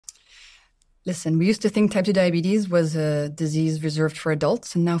Listen, we used to think type 2 diabetes was a disease reserved for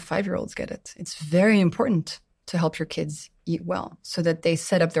adults, and now 5-year-olds get it. It's very important to help your kids eat well so that they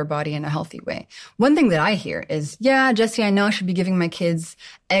set up their body in a healthy way. One thing that I hear is, yeah, Jessie, I know I should be giving my kids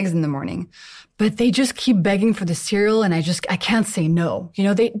eggs in the morning, but they just keep begging for the cereal and I can't say no. You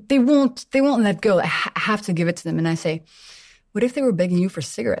know, they won't let go. I have to give it to them. And I say, what if they were begging you for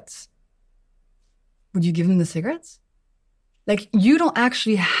cigarettes? Would you give them the cigarettes? Like, you don't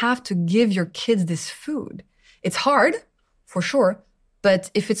actually have to give your kids this food. It's hard, for sure, but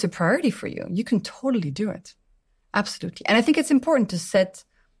if it's a priority for you, you can totally do it. Absolutely. And I think it's important to set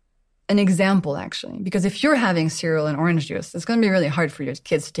an example, actually, because if you're having cereal and orange juice, it's going to be really hard for your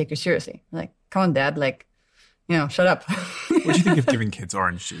kids to take you seriously. Like, come on, Dad, like, you know, shut up. What do you think of giving kids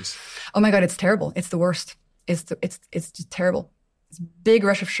orange juice? Oh my God, it's terrible. It's the worst. It's just terrible. It's a big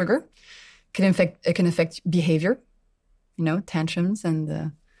rush of sugar. It can affect behavior. You know, tantrums and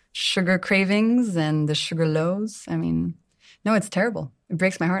the sugar cravings and the sugar lows. I mean, no, it's terrible. It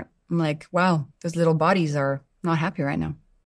breaks my heart. I'm like, wow, those little bodies are not happy right now.